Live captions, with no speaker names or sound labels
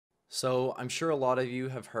So, I'm sure a lot of you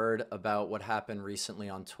have heard about what happened recently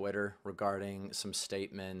on Twitter regarding some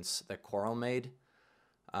statements that Corl made.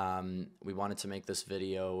 We wanted to make this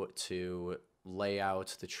video to lay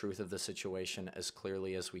out the truth of the situation as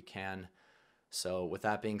clearly as we can. So, with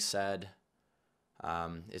that being said,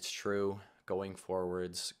 it's true. Going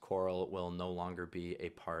forwards, Corl will no longer be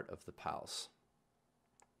a part of the PALs.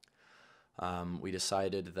 We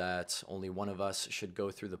decided that only one of us should go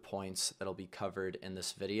through the points that'll be covered in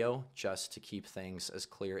this video just to keep things as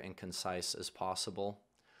clear and concise as possible.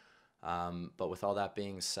 But with all that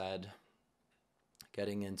being said,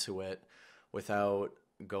 getting into it without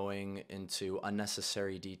going into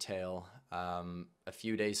unnecessary detail, a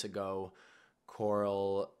few days ago,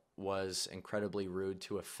 Corl was incredibly rude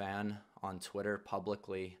to a fan on Twitter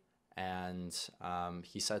publicly, and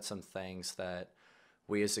he said some things that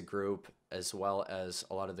we as a group, as well as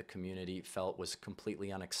a lot of the community, felt was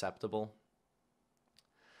completely unacceptable.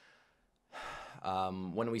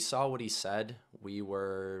 When we saw what he said, we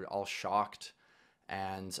were all shocked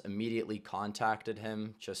and immediately contacted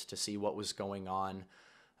him just to see what was going on.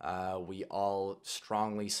 We all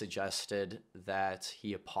strongly suggested that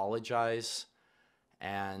he apologize,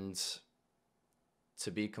 and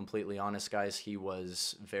to be completely honest, guys, he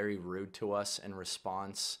was very rude to us in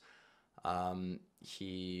response.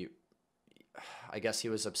 I guess he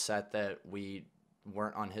was upset that we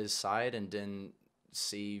weren't on his side and didn't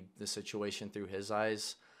see the situation through his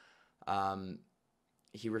eyes.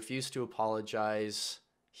 He refused to apologize.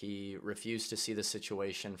 He refused to see the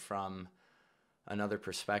situation from another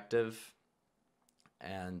perspective.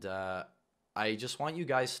 And I just want you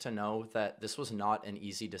guys to know that this was not an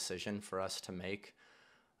easy decision for us to make.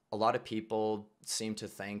 A lot of people seem to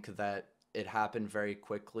think that it happened very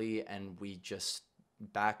quickly and we just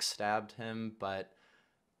backstabbed him, but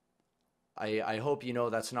I hope you know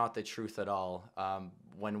that's not the truth at all.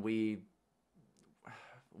 When we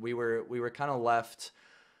were kind of left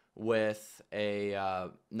with a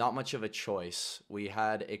not much of a choice. We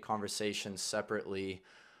had a conversation separately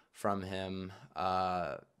from him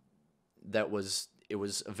it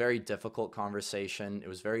was a very difficult conversation. It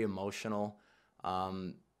was very emotional,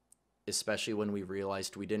 especially when we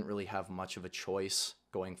realized we didn't really have much of a choice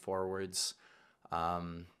going forwards.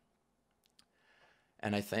 And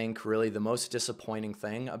I think really the most disappointing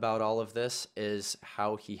thing about all of this is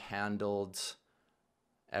how he handled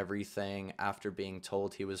everything after being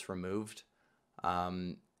told he was removed.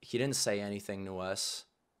 He didn't say anything to us.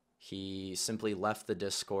 He simply left the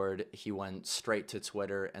Discord. He went straight to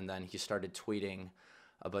Twitter, and then he started tweeting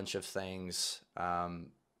a bunch of things, a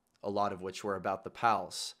lot of which were about the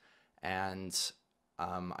PALs. And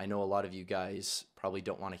I know a lot of you guys probably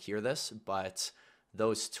don't want to hear this, but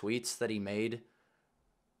those tweets that he made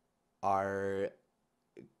are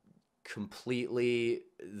completely,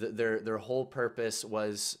 their whole purpose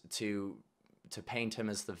was to paint him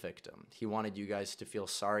as the victim. He wanted you guys to feel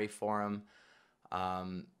sorry for him.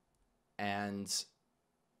 And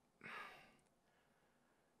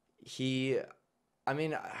I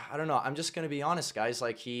mean, I don't know. I'm just going to be honest, guys.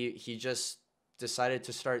 Like he just decided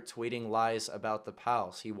to start tweeting lies about the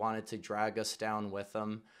PALs. He wanted to drag us down with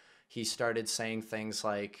him. He started saying things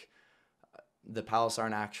like, the PALs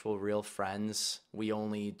aren't actual real friends. We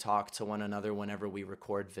only talk to one another whenever we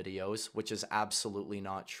record videos, which is absolutely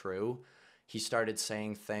not true. He started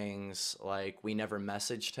saying things like we never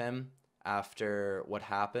messaged him after what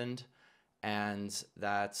happened, and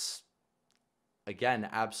that's, again,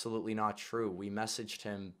 absolutely not true. We messaged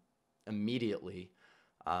him immediately,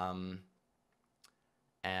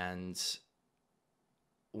 and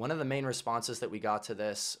one of the main responses that we got to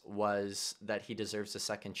this was that he deserves a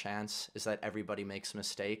second chance, is that everybody makes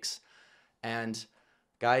mistakes. And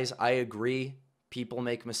guys, I agree, people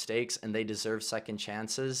make mistakes and they deserve second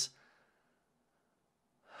chances.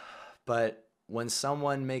 But when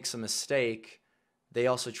someone makes a mistake, they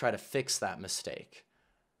also try to fix that mistake.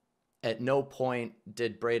 At no point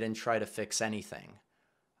did Braden try to fix anything.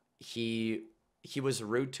 He was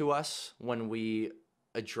rude to us when we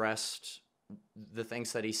addressed the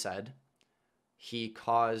things that he said. He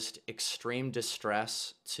caused extreme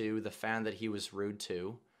distress to the fan that he was rude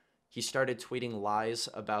to. He started tweeting lies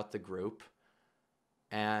about the group.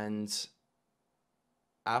 And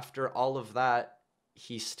after all of that,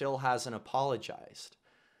 he still hasn't apologized.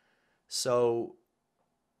 So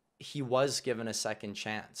he was given a second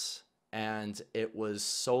chance, and it was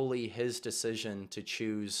solely his decision to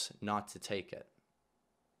choose not to take it.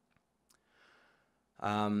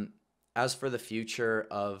 As for the future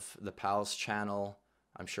of the PALs channel,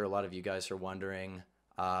 I'm sure a lot of you guys are wondering.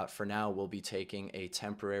 For now, we'll be taking a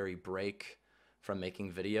temporary break from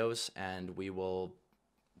making videos, and we will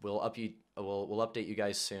we'll update you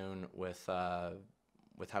guys soon with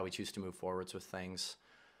how we choose to move forwards with things.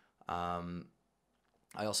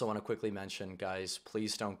 I also want to quickly mention, guys,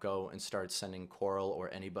 please don't go and start sending Corl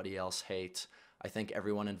or anybody else hate. I think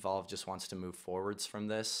everyone involved just wants to move forwards from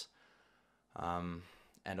this.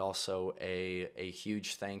 And also a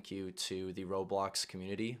huge thank you to the Roblox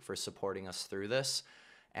community for supporting us through this.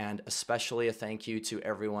 And especially a thank you to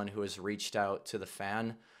everyone who has reached out to the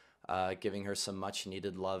fan, giving her some much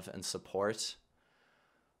needed love and support.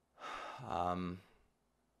 But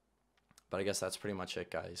I guess that's pretty much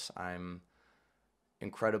it, guys. I'm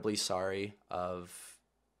incredibly sorry of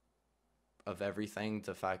everything,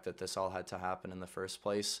 the fact that this all had to happen in the first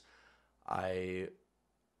place. I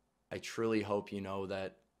truly hope you know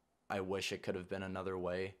that I wish it could have been another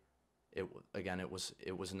way. It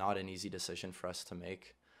was not an easy decision for us to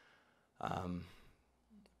make.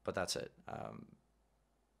 But that's it.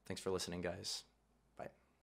 Thanks for listening, guys.